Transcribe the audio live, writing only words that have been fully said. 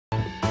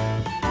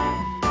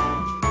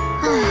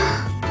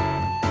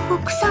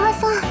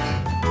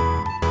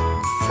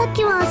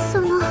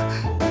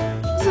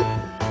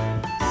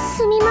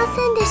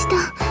した。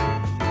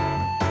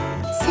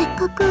せっ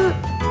かくい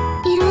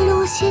ろい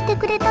ろ教えて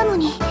くれたの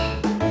に。い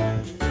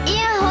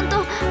や、ほん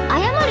と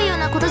謝るよう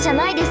なことじゃ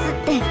ないですっ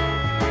て。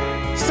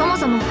そも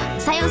そも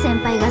さよ先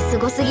輩がす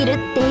ごすぎるっ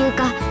ていう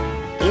か、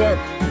いや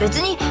別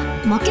に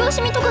負け惜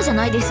しみとかじゃ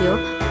ないですよ。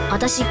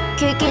私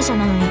経験者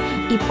なのに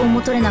一本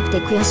も取れなくて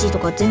悔しいと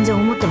か全然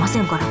思ってま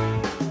せんから。は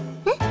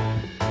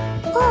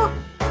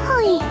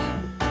い。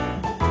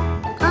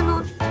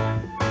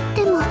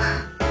でも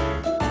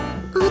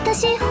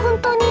私本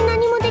当に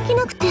何もでき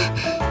なくて、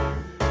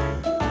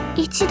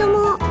一度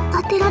も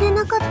当てられ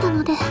なかった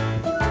ので、やっ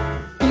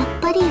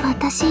ぱり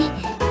私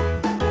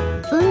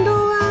運動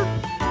は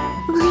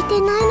向い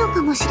てないの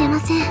かもしれま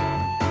せん。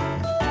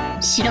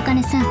白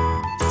金さん、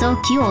そ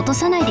う気を落と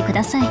さないでく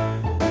ださい。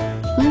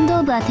運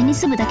動部はテニ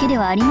ス部だけで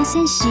はありませ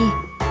んし、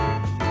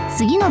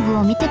次の部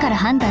を見てから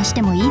判断し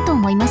てもいいと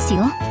思います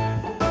よ。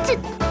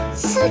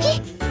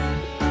次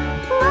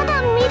ま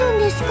だ見るん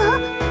ですか？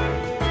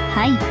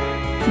はい、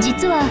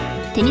実は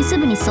テニス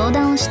部に相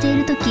談をしてい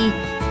る時、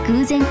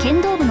偶然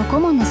剣道部の顧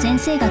問の先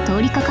生が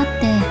通りかかって、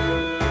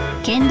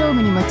剣道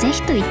部にもぜ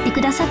ひと言って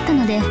くださった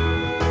ので。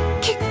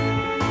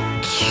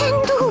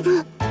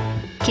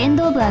剣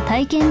道部は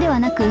体験では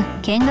なく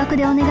見学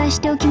でお願い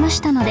しておきま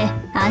したので、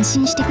安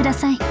心してくだ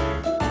さい。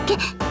見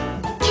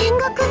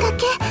学だ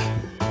け？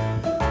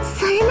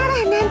それな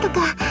らなんと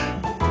か。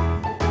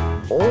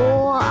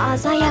おー、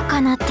鮮や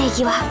かな手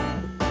際。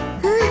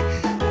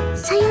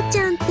さよち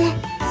ゃんってす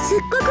っ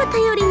ごく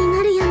頼りに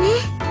なるよね。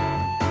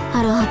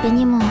ハロハペ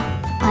にも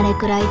あれ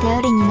くらい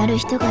頼りになる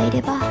人がい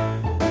れば。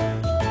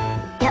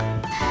いや、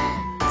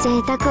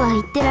贅沢は言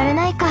ってられ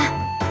ないか。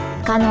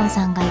カノン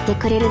さんがいて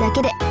くれるだ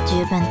けで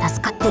十分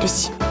助かってる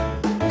し。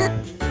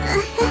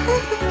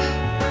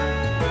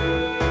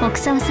奥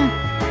沢さん、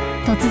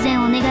突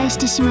然お願いし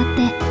てしまっ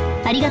て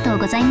ありがとう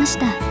ございまし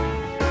た。あ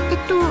り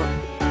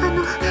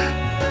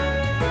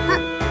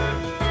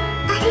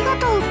が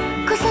とう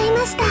ござい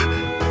ました。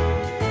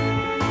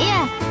い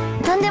や、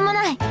とんでも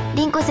ない。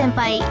凛子先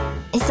輩、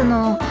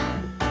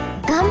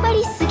頑張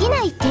りすぎ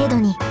ない程度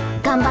に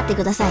頑張って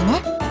ください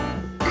ね。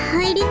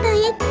入りた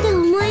いって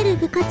思える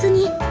部活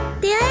に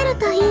出会える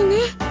といいね。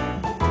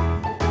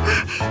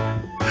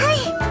はい、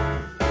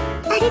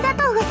ありが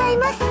とうござい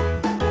ます。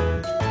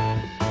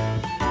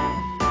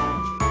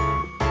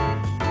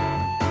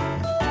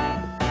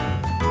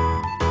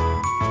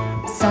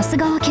さす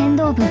がは剣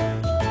道部。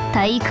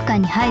体育館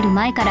に入る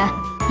前から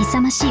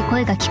勇ましい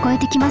声が聞こえ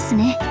てきます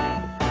ね。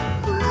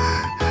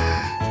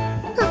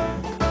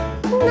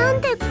な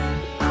んで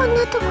こん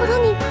なところ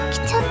に来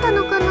ちゃった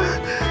のかな。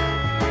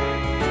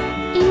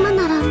今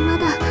ならま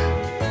だ。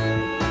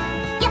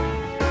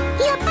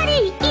やっぱ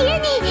り家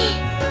に。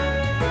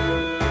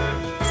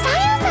さよ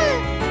さん、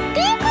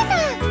りんこさ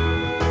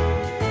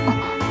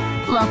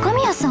ん。若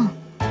宮さん。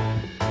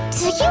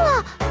次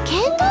は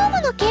剣道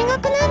部の見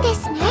学なんで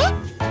すね。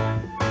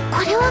こ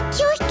れは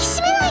気を引き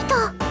締めないと。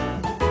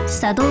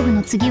茶道部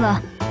の次は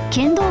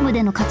剣道部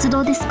での活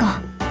動ですか？は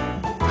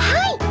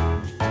い、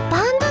バ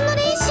ンドの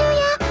練習や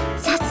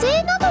撮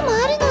影などもあ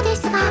るので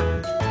すが、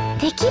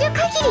できる限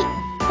り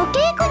お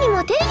稽古に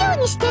も出るよう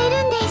にしてい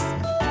るんです。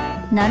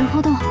なる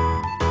ほど。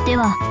で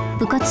は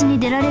部活に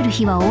出られる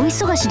日は大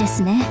忙しで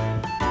すね。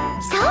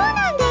そう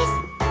なんです。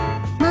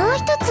もう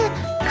一つ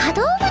華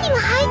道部にも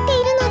入ってい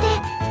るので、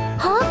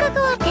放課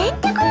後はて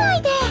んてこま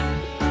いで、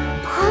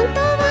本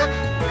当は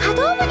華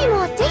道部に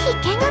もぜ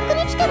ひ見学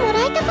に来ても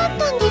らいたかっ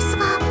たんです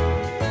が、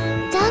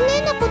残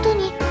念なこと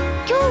に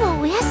今日は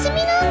お休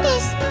みなんで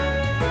す。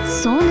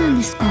そうなん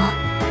ですか。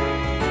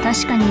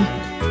確かに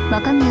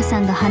若宮さ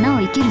んが花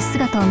を生ける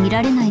姿を見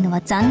られないのは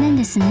残念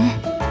です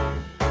ね。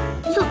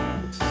そ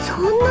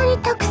んなに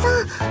たくさん。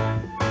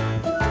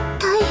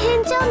大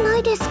変じゃな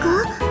いですか？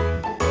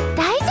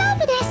大丈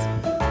夫です。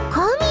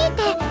こう見え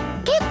て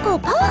結構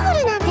パワフ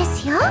ルなんで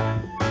すよ。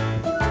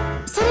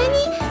それに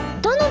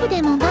どの部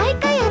でも毎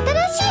回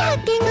新しい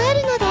発見があ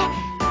るので、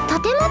と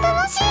ても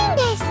楽しいん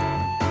です。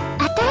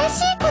新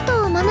しいこ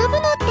とを学ぶのっ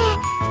て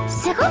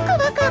すごくワ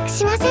クワク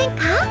しません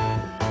か？な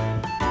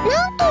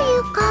んとい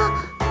うか、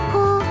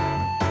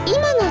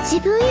今の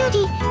自分よ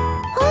り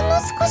ほんの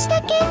少し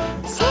だけ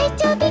成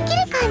長でき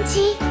る感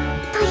じ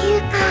とい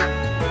うか。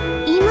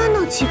今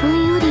の自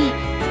分より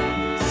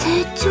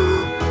成長。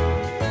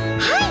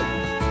はい、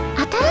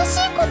新し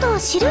いことを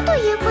知ると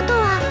いうこと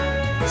は、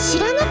知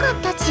らなかっ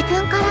た自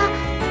分から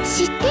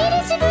知っている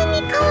自分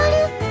に変わ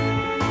る。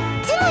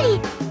つま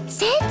り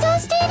成長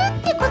している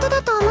ってこと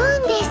だと思う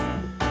んです。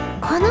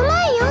この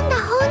前読んだ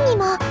本に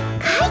も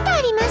書いて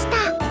ありました。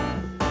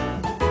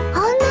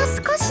ほんの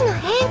少しの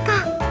変化、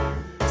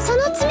そ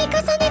の積み重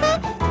ねが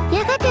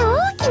やがて大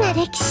きな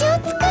歴史を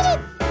作る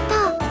と。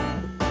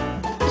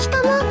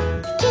人も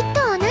きっ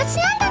と同じな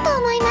んだと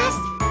思います。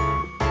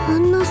ほ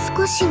んの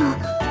少しの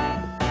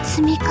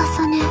積み重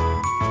ね。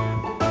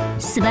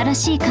素晴ら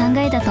しい考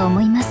えだと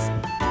思います。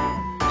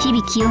日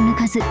々気を抜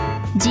かず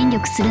尽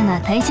力するのは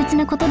大切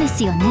なことで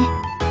すよね。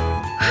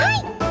は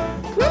い、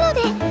なの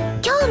で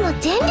今日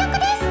も全力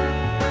で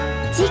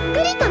す。じっ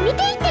くりと見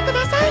ていってく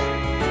ださい。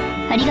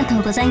ありがと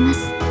うございます。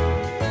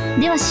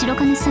では白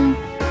金さん。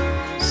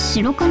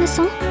白金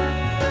さん？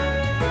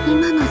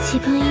今の自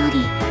分よ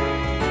り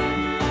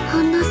ほ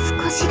んの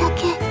少しだ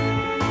け。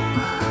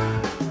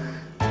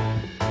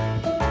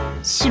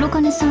白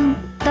金さん、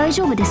大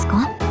丈夫です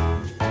か？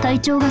体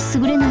調が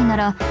優れないな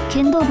ら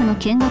剣道部の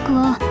見学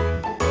は。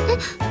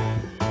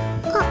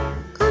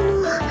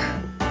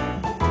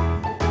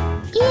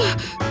いえ、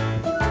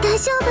大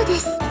丈夫で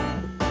す。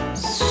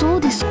そう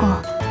です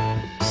か。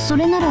そ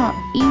れなら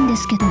いいんで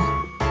すけど。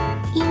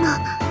今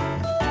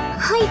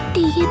はいって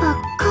言えば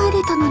帰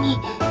れたのに、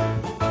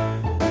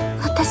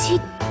私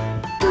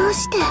どう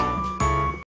して。